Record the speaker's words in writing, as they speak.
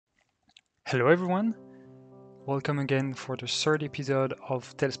Hello everyone, welcome again for the third episode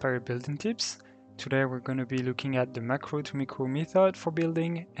of TaleSpire building tips. Today we're going to be looking at the macro to micro method for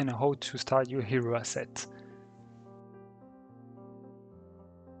building and how to start your hero asset.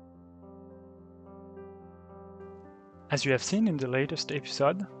 As you have seen in the latest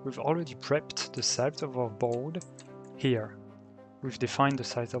episode, we've already prepped the size of our board here. We've defined the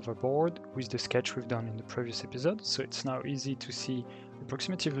size of our board with the sketch we've done in the previous episode, so it's now easy to see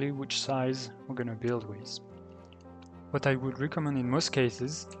approximately which size we're going to build with. What I would recommend in most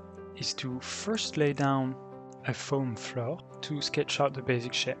cases is to first lay down a foam floor to sketch out the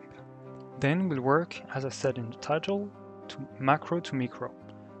basic shape. Then we'll work, as I said in the title, to macro to micro.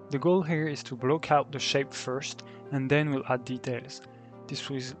 The goal here is to block out the shape first and then we'll add details. This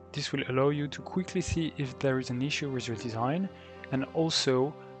will allow you to quickly see if there is an issue with your design and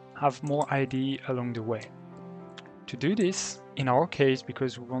also have more idea along the way. To do this, in our case,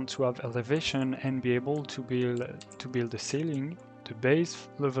 because we want to have elevation and be able to build the ceiling, the base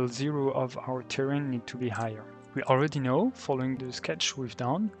level 0 of our terrain need to be higher. We already know, following the sketch we've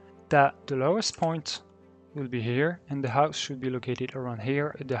done, that the lowest point will be here and the house should be located around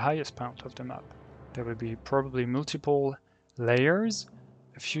here at the highest point of the map. There will be probably multiple layers,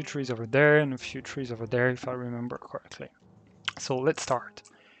 a few trees over there and a few trees over there if I remember correctly. So let's start.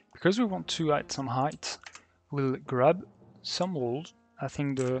 Because we want to add some height, we'll grab some walls. I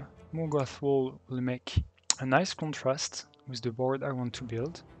think the Mogoth wall will make a nice contrast with the board I want to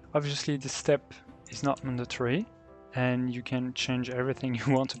build. Obviously this step is not mandatory and you can change everything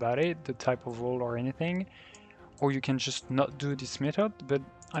you want about it, the type of wall or anything, or you can just not do this method, but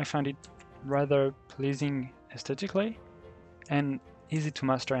I find it rather pleasing aesthetically and easy to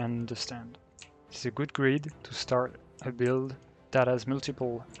master and understand. It's a good grid to start a build that has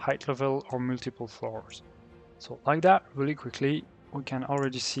multiple height level or multiple floors. So like that, really quickly, we can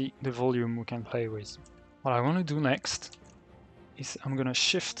already see the volume we can play with. What I want to do next is I'm going to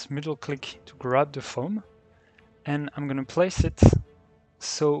shift middle click to grab the foam and I'm going to place it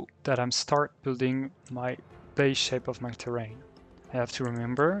so that I'm start building my base shape of my terrain. I have to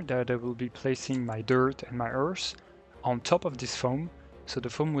remember that I will be placing my dirt and my earth on top of this foam, so the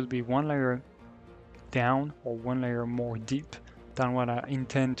foam will be one layer down or one layer more deep than what I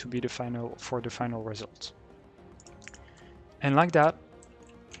intend to be the final result. And like that,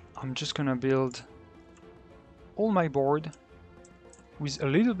 I'm just gonna build all my board with a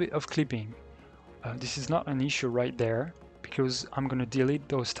little bit of clipping. This is not an issue right there because I'm gonna delete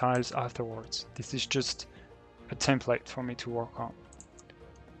those tiles afterwards. This is just a template for me to work on.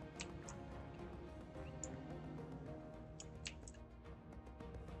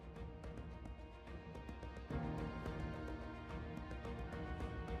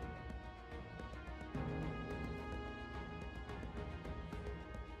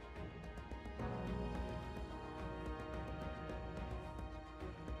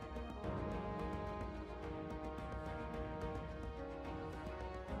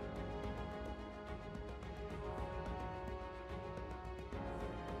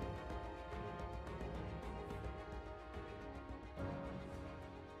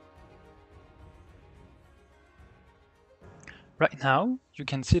 Right now, you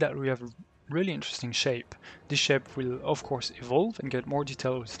can see that we have a really interesting shape. This shape will of course evolve and get more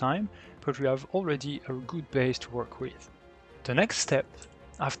detail with time, but we have already a good base to work with. The next step,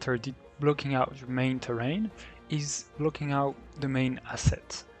 after blocking out your main terrain, is blocking out the main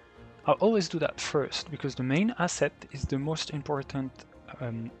asset. I'll always do that first, because the main asset is the most important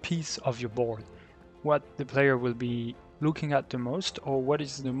piece of your board. What the player will be looking at the most, or what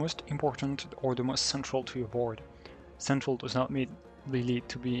is the most important or the most central to your board. Central does not mean really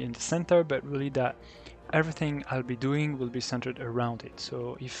to be in the center, but really that everything I'll be doing will be centered around it.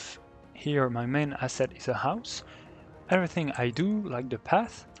 So if here my main asset is a house, everything I do, like the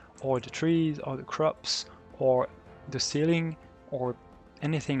path or the trees or the crops or the ceiling or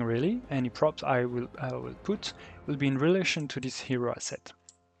anything really, any props I will put will be in relation to this hero asset.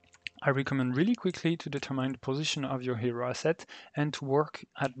 I recommend really quickly to determine the position of your hero asset and to work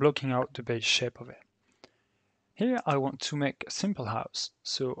at blocking out the base shape of it. Here I want to make a simple house,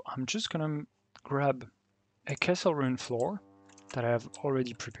 so I'm just gonna grab a castle ruin floor that I have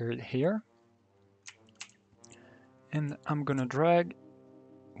already prepared here, and I'm gonna drag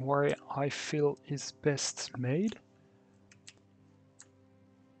where I feel is best made.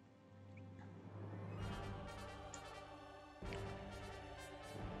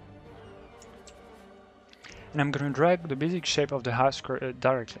 And I'm gonna drag the basic shape of the house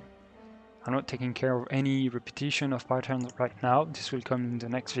directly. I'm not taking care of any repetition of patterns right now, this will come in the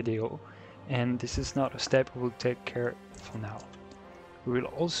next video, and this is not a step we will take care for now. We will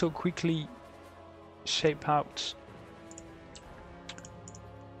also quickly shape out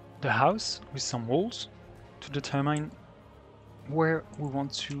the house with some walls to determine where we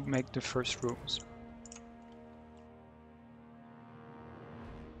want to make the first rooms.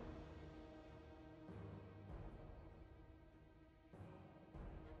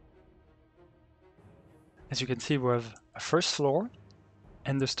 As you can see, we have a first floor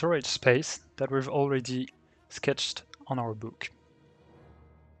and the storage space that we've already sketched on our book.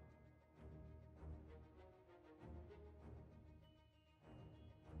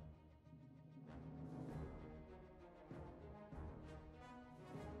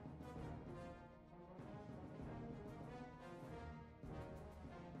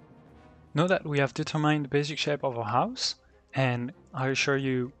 Now that we have determined the basic shape of our house, and I assure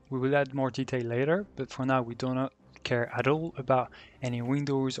you we will add more detail later, but for now we do not care at all about any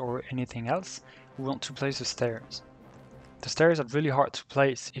windows or anything else. We want to place the stairs. The stairs are really hard to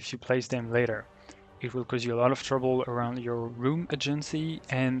place if you place them later. It will cause you a lot of trouble around your room agency,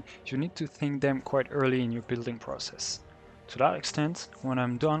 and you need to think them quite early in your building process. To that extent, when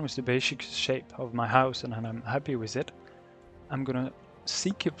I'm done with the basic shape of my house and I'm happy with it, I'm gonna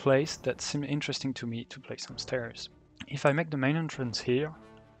seek a place that seems interesting to me to place some stairs. If I make the main entrance here,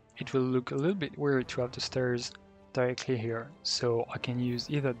 it will look a little bit weird to have the stairs directly here. So I can use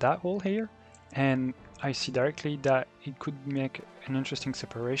either that wall here, and I see directly that it could make an interesting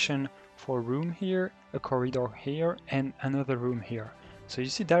separation for a room here, a corridor here, and another room here. So you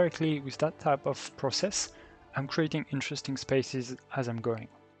see directly with that type of process, I'm creating interesting spaces as I'm going.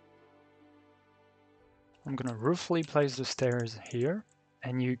 I'm gonna roughly place the stairs here,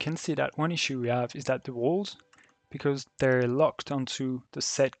 and you can see that one issue we have is that the walls, because they're locked onto the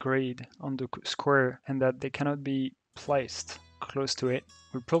set grid on the square and that they cannot be placed close to it,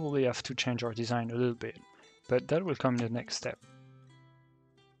 we'll probably have to change our design a little bit, but that will come in the next step.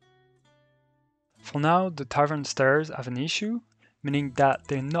 For now, the tavern stairs have an issue, meaning that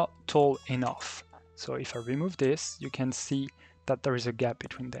they're not tall enough. So if I remove this, you can see that there is a gap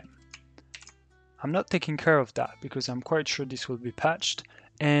between them. I'm not taking care of that because I'm quite sure this will be patched,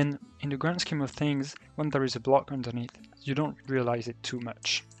 and in the grand scheme of things, when there is a block underneath, you don't realize it too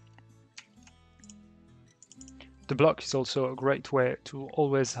much. The block is also a great way to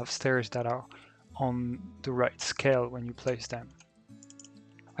always have stairs that are on the right scale when you place them.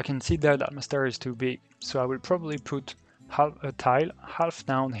 I can see there that my stair is too big, so I will probably put half a tile half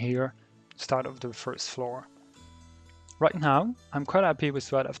down here, start of the first floor. Right now, I'm quite happy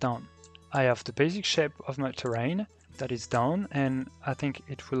with what I've done. I have the basic shape of my terrain that is done, and I think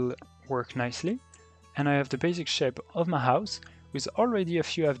it will work nicely. And I have the basic shape of my house with already a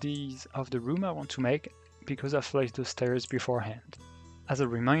few of these of the room I want to make because I've placed the stairs beforehand. As a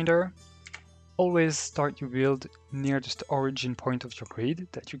reminder, always start your build near the origin point of your grid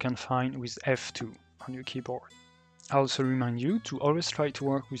that you can find with F2 on your keyboard. I also remind you to always try to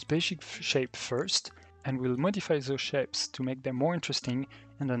work with basic shape first, and we'll modify those shapes to make them more interesting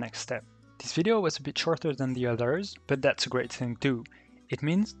in the next step. This video was a bit shorter than the others, but that's a great thing too. It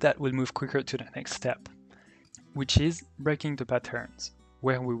means that we'll move quicker to the next step, which is breaking the patterns,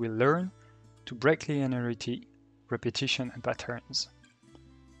 where we will learn to break linearity, repetition, and patterns.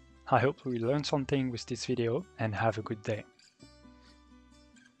 I hope you learned something with this video, and have a good day.